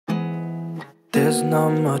there's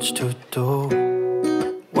not much to do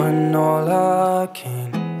when all I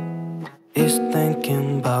can is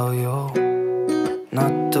thinking about you.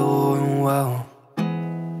 Not doing well,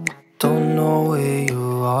 don't know where you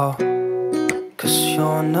are, 'cause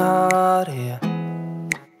you're not here.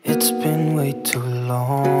 It's been way too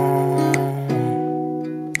long.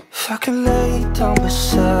 If I could lay down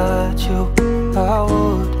beside you, I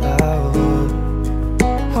would,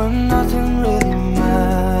 when nothing really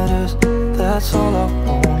matters, that's all I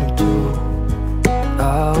wanna do.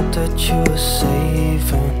 I hope that you are safe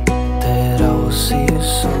and that I will see you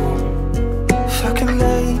soon. If I could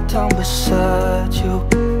lay down beside you,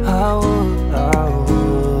 I would, I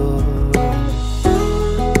would,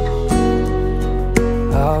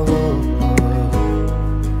 I would,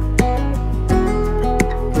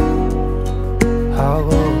 I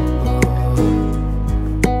would.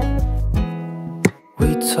 We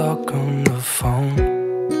talk on the phone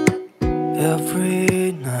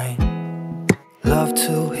every night. Love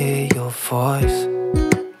to hear your voice,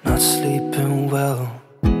 not sleeping well.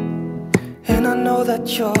 And I know that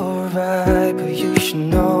you're right, but you should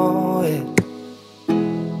know it.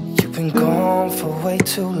 You've been gone for way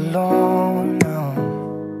too long now.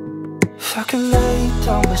 If I could lay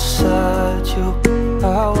down beside you,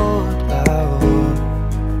 I would,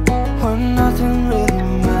 when nothing really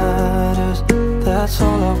matters, that's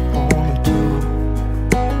all I wanna do.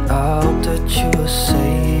 I hope that you are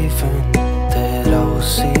safe and that I will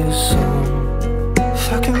see you soon. If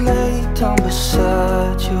I could lay down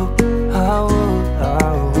beside you, I would,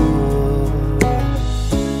 I would.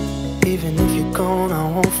 Even if you're gone, I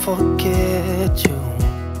won't forget you.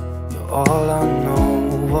 You're all I know,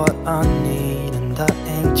 what I need, and that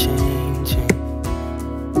ain't changing.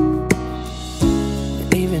 And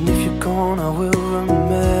even if you're gone, I will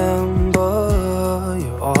remember.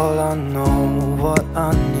 You're all I know, what I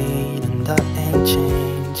need, and that ain't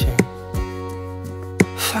changing.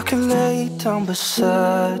 If I could lay down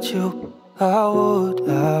beside you, I would,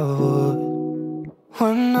 I would.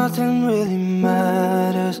 When nothing really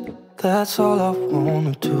matters, that's all I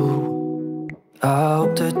wanna do. I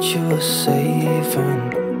hope that you are safe and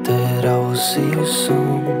that I will see you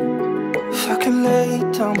soon. If I could lay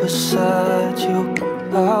down beside you,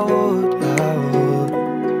 I would, I would.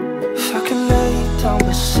 If I could lay down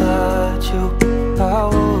beside you, I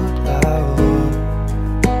would, I would.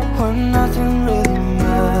 When nothing really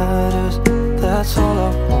matters, that's all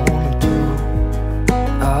I wanna do.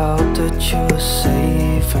 I hope that you are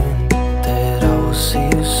safe and that I will see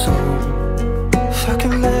you soon. If I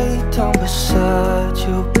could lay down beside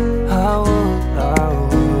you, I would, I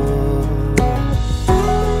would,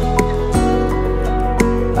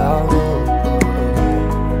 I would,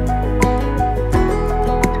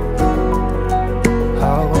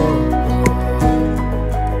 I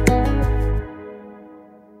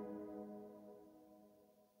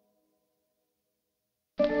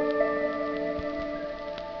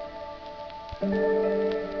would.